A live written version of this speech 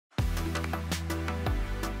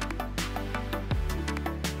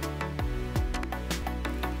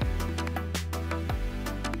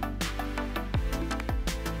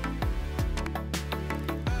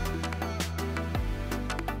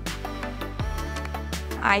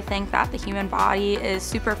I think that the human body is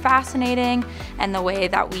super fascinating, and the way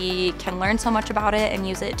that we can learn so much about it and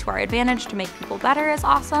use it to our advantage to make people better is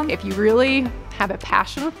awesome. If you really have a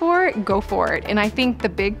passion for it, go for it. And I think the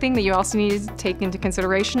big thing that you also need to take into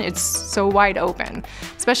consideration, it's so wide open,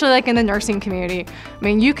 especially like in the nursing community. I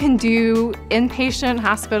mean, you can do inpatient,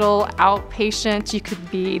 hospital, outpatient, you could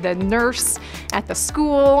be the nurse at the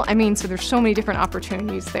school. I mean, so there's so many different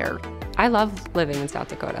opportunities there. I love living in South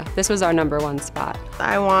Dakota. This was our #1 spot.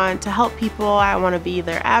 I want to help people. I want to be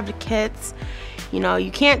their advocates. You know,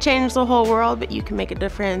 you can't change the whole world, but you can make a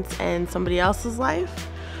difference in somebody else's life.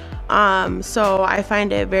 So I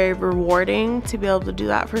find it very rewarding to be able to do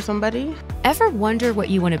that for somebody. Ever wonder what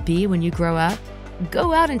you want to be when you grow up?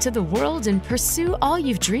 Go out into the world and pursue all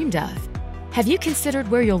you've dreamed of. Have you considered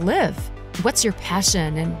where you'll live? What's your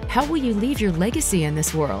passion, and how will you leave your legacy in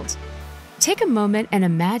this world? Take a moment and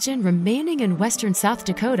imagine remaining in Western South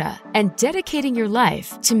Dakota and dedicating your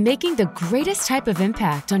life to making the greatest type of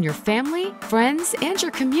impact on your family, friends, and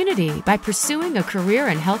your community by pursuing a career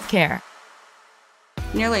in healthcare.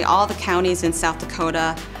 Nearly all the counties in South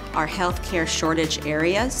Dakota are healthcare shortage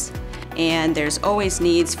areas, and there's always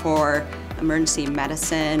needs for emergency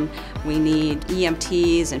medicine. We need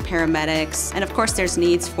EMTs and paramedics, and of course there's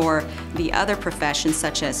needs for the other professions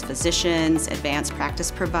such as physicians, advanced practice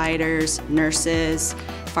providers, nurses,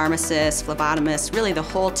 pharmacists, phlebotomists. Really the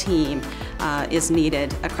whole team is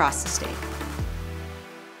needed across the state.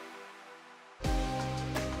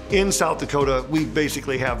 In South Dakota, we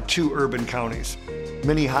basically have 2 urban counties,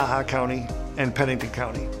 Minnehaha County and Pennington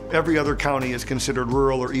County. Every other county is considered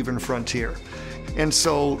rural or even frontier. And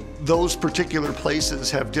so those particular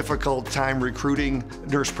places have difficult time recruiting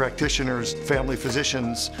nurse practitioners, family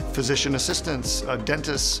physicians, physician assistants,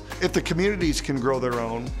 dentists. If the communities can grow their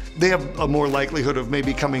own, they have a more likelihood of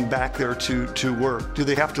maybe coming back there to work. Do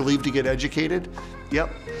they have to leave to get educated?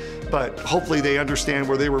 Yep. But hopefully they understand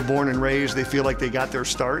where they were born and raised, they feel like they got their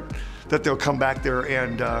start, that they'll come back there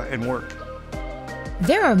and work.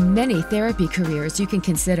 There are many therapy careers you can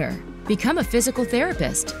consider. Become a physical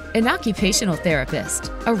therapist, an occupational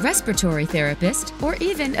therapist, a respiratory therapist, or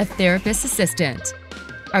even a therapist assistant.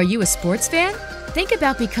 Are you a sports fan? Think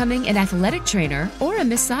about becoming an athletic trainer or a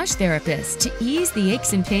massage therapist to ease the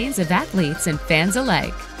aches and pains of athletes and fans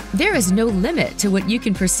alike. There is no limit to what you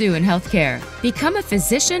can pursue in healthcare. Become a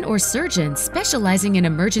physician or surgeon specializing in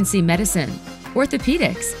emergency medicine,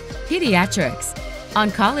 orthopedics, pediatrics,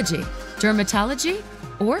 oncology, dermatology,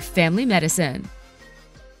 or family medicine.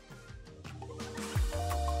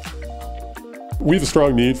 We have a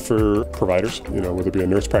strong need for providers, whether it be a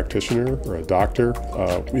nurse practitioner or a doctor.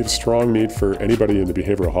 We have a strong need for anybody in the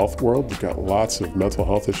behavioral health world. We've got lots of mental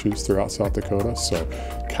health issues throughout South Dakota, so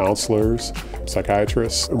counselors,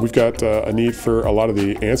 psychiatrists. We've got a need for a lot of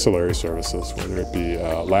the ancillary services, whether it be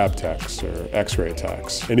lab techs or x-ray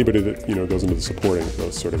techs, anybody that goes into the supporting of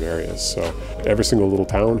those sort of areas. So every single little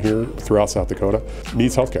town here throughout South Dakota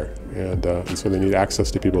needs healthcare, and so they need access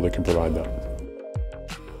to people that can provide that.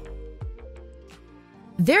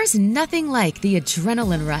 There's nothing like the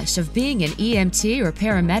adrenaline rush of being an EMT or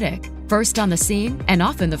paramedic. First on the scene and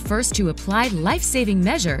often the first to apply life-saving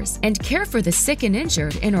measures and care for the sick and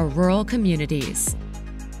injured in our rural communities.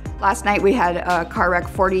 Last night we had a car wreck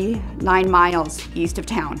 49 miles east of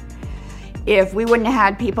town. If we wouldn't have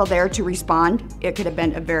had people there to respond, it could have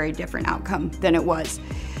been a very different outcome than it was.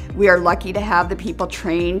 We are lucky to have the people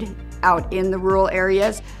trained out in the rural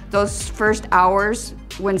areas. Those first hours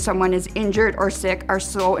when someone is injured or sick are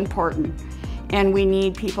so important, and we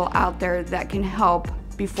need people out there that can help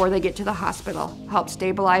before they get to the hospital, help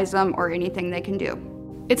stabilize them or anything they can do.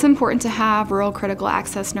 It's important to have rural critical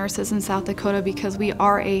access nurses in South Dakota because we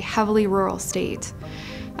are a heavily rural state.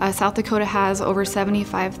 South Dakota has over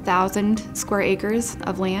 75,000 square acres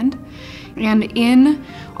of land, and in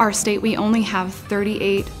our state we only have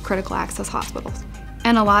 38 critical access hospitals.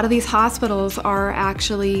 And a lot of these hospitals are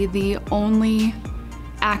actually the only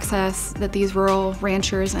access that these rural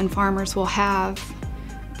ranchers and farmers will have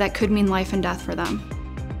that could mean life and death for them.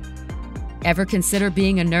 Ever consider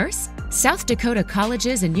being a nurse? South Dakota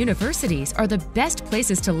colleges and universities are the best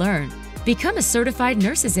places to learn. Become a certified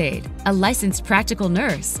nurse's aide, a licensed practical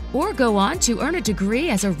nurse, or go on to earn a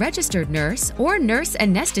degree as a registered nurse or nurse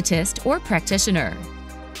anesthetist or practitioner.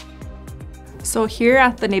 So here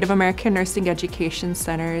at the Native American Nursing Education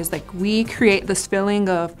Centers, we create this feeling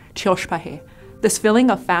of chioshpahe, this feeling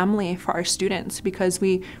of family for our students, because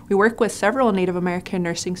we work with several Native American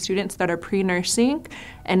nursing students that are pre-nursing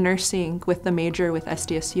and nursing with the major with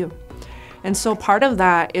SDSU. And so part of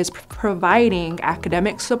that is providing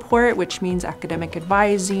academic support, which means academic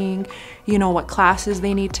advising, what classes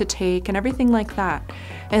they need to take and everything like that.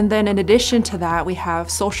 And then in addition to that, we have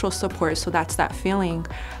social support. So that's that feeling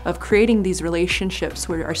of creating these relationships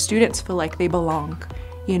where our students feel like they belong,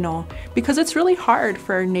 because it's really hard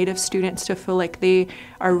for Native students to feel like they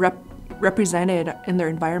are represented in their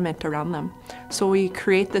environment around them. So we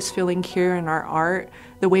create this feeling here in our art,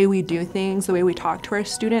 the way we do things, the way we talk to our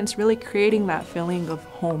students, really creating that feeling of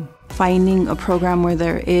home. Finding a program where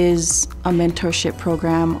there is a mentorship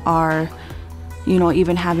program, or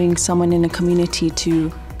even having someone in the community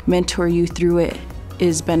to mentor you through it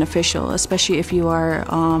is beneficial, especially if you are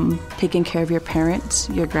taking care of your parents,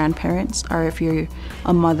 your grandparents, or if you're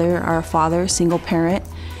a mother or a father, single parent,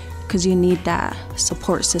 because you need that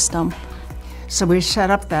support system. So we set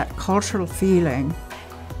up that cultural feeling,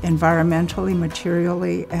 environmentally,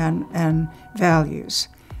 materially, and values,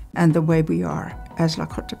 and the way we are as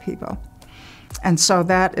Lakota people. And so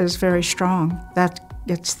that is very strong. That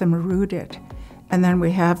gets them rooted. And then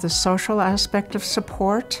we have the social aspect of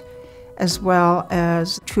support, as well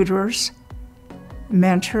as tutors,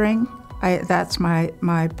 mentoring. That's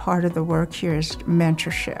my part of the work here is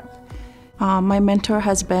mentorship. My mentor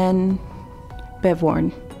has been Bev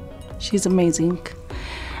Warren. She's amazing.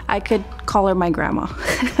 I could call her my grandma.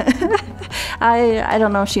 I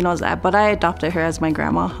don't know if she knows that, but I adopted her as my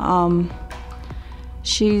grandma.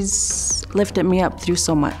 She's lifted me up through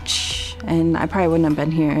so much, and I probably wouldn't have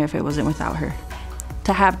been here if it wasn't without her.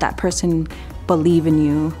 To have that person believe in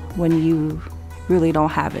you when you really don't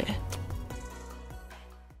have it.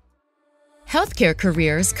 Healthcare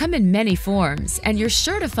careers come in many forms, and you're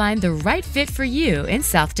sure to find the right fit for you in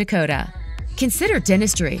South Dakota. Consider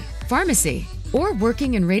dentistry, pharmacy, or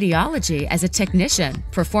working in radiology as a technician,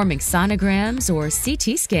 performing sonograms or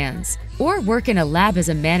CT scans, or work in a lab as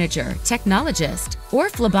a manager, technologist, or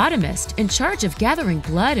phlebotomist in charge of gathering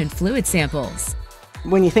blood and fluid samples.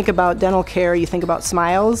 When you think about dental care, you think about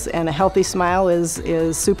smiles, and a healthy smile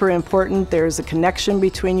is super important. There's a connection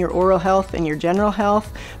between your oral health and your general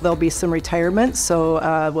health. There'll be some retirement,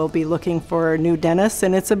 so we'll be looking for new dentists,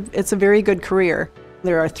 and it's a very good career.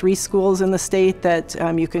 There are 3 schools in the state that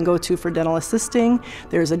you can go to for dental assisting.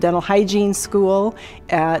 There's a dental hygiene school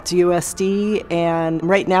at USD, and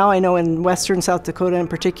right now I know in western South Dakota in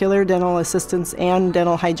particular, dental assistants and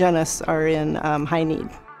dental hygienists are in high need.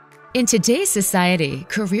 In today's society,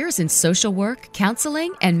 careers in social work,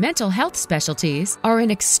 counseling, and mental health specialties are in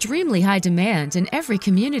extremely high demand in every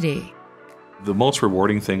community. The most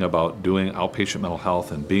rewarding thing about doing outpatient mental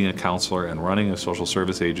health and being a counselor and running a social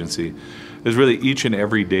service agency is really each and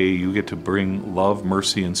every day you get to bring love,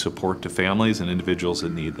 mercy, and support to families and individuals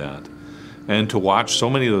that need that. And to watch so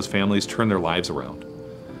many of those families turn their lives around.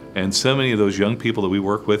 And so many of those young people that we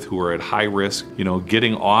work with who are at high risk,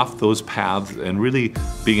 getting off those paths and really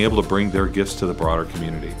being able to bring their gifts to the broader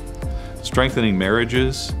community. Strengthening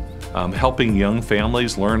marriages, helping young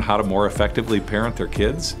families learn how to more effectively parent their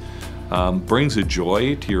kids, brings a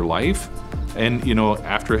joy to your life. And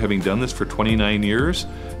after having done this for 29 years,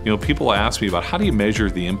 people ask me about how do you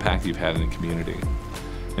measure the impact you've had in the community?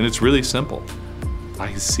 And it's really simple.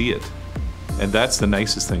 I see it. And that's the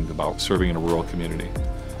nicest thing about serving in a rural community.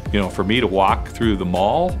 For me to walk through the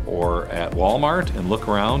mall or at Walmart and look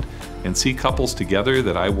around and see couples together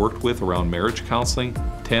that I worked with around marriage counseling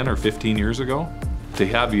 10 or 15 years ago, to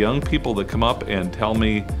have young people that come up and tell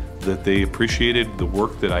me that they appreciated the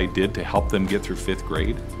work that I did to help them get through 5th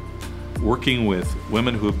grade, working with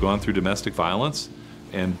women who have gone through domestic violence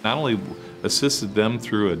and not only assisted them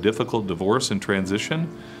through a difficult divorce and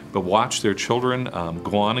transition, but watched their children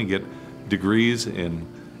go on and get degrees in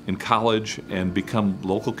college and become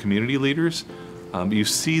local community leaders. You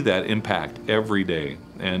see that impact every day,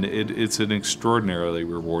 and it's an extraordinarily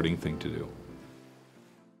rewarding thing to do.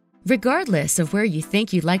 Regardless of where you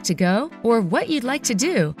think you'd like to go or what you'd like to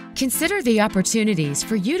do, consider the opportunities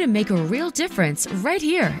for you to make a real difference right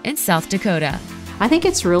here in South Dakota. I think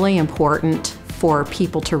it's really important for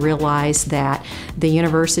people to realize that the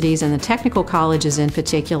universities and the technical colleges in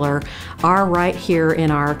particular are right here in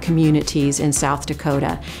our communities in South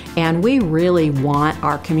Dakota. And we really want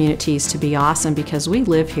our communities to be awesome because we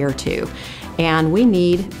live here too. And we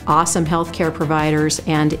need awesome healthcare providers,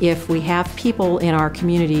 and if we have people in our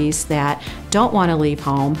communities that don't want to leave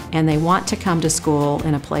home and they want to come to school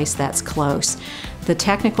in a place that's close. The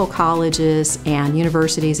technical colleges and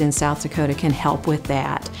universities in South Dakota can help with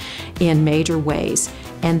that in major ways.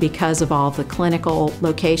 And because of all the clinical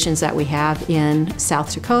locations that we have in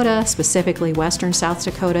South Dakota, specifically Western South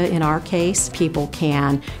Dakota in our case, people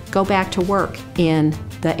can go back to work in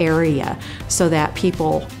the area so that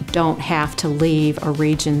people don't have to leave a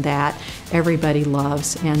region that everybody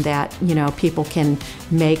loves, and that, you know, people can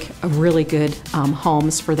make really good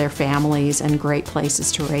homes for their families and great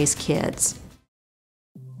places to raise kids.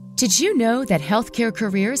 Did you know that healthcare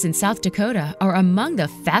careers in South Dakota are among the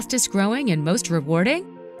fastest growing and most rewarding?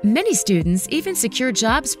 Many students even secure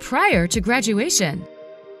jobs prior to graduation.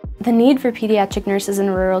 The need for pediatric nurses in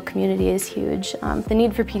a rural community is huge. The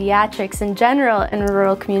need for pediatrics in general in a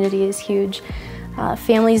rural community is huge.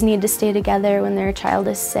 Families need to stay together when their child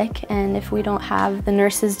is sick, and if we don't have the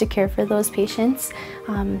nurses to care for those patients,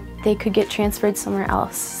 they could get transferred somewhere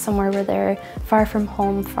else, somewhere where they're far from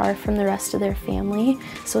home, far from the rest of their family.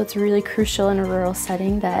 So it's really crucial in a rural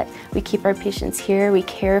setting that we keep our patients here, we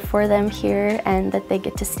care for them here, and that they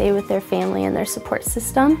get to stay with their family and their support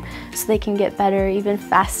system so they can get better even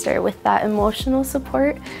faster with that emotional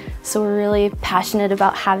support. So we're really passionate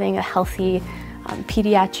about having a healthy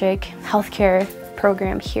pediatric healthcare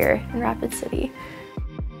program here in Rapid City.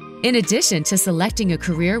 In addition to selecting a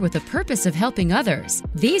career with the purpose of helping others,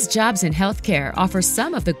 these jobs in healthcare offer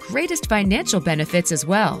some of the greatest financial benefits as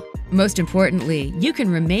well. Most importantly, you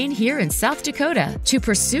can remain here in South Dakota to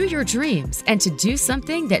pursue your dreams and to do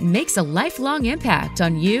something that makes a lifelong impact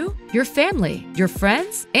on you, your family, your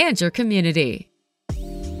friends, and your community.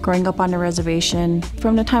 Growing up on a reservation,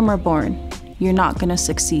 from the time we're born, you're not going to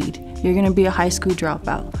succeed. You're going to be a high school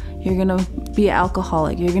dropout. You're going to be an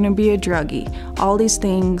alcoholic. You're going to be a druggie. All these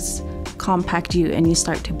things compact you and you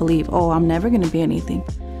start to believe, oh, I'm never going to be anything.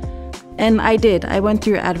 And I did. I went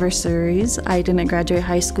through adversaries. I didn't graduate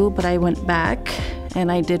high school, but I went back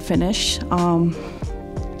and I did finish.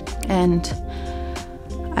 And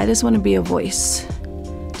I just want to be a voice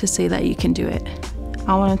to say that you can do it.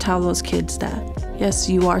 I want to tell those kids that, yes,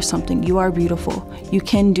 you are something. You are beautiful. You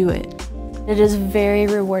can do it. It is a very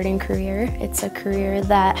rewarding career. It's a career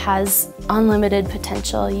that has unlimited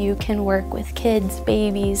potential. You can work with kids,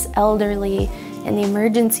 babies, elderly, in the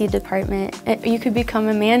emergency department. You could become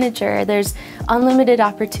a manager. There's unlimited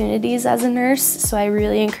opportunities as a nurse, so I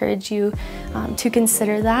really encourage you to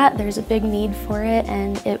consider that. There's a big need for it,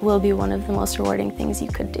 and it will be one of the most rewarding things you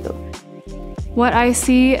could do. What I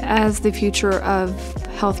see as the future of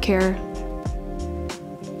healthcare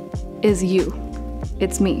is you.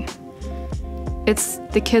 It's me. It's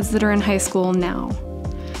the kids that are in high school now.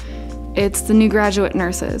 It's the new graduate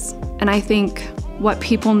nurses. And I think what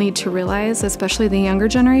people need to realize, especially the younger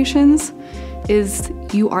generations, is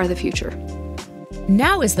you are the future.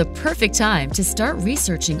 Now is the perfect time to start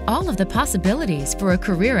researching all of the possibilities for a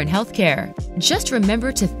career in healthcare. Just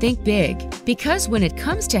remember to think big, because when it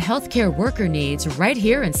comes to healthcare worker needs right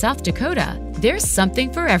here in South Dakota, there's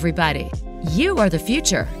something for everybody. You are the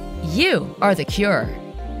future. You are the cure.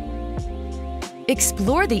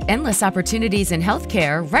 Explore the endless opportunities in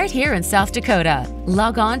healthcare right here in South Dakota.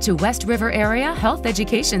 Log on to West River Area Health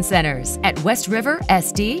Education Centers at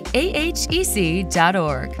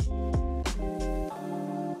westriversdahec.org.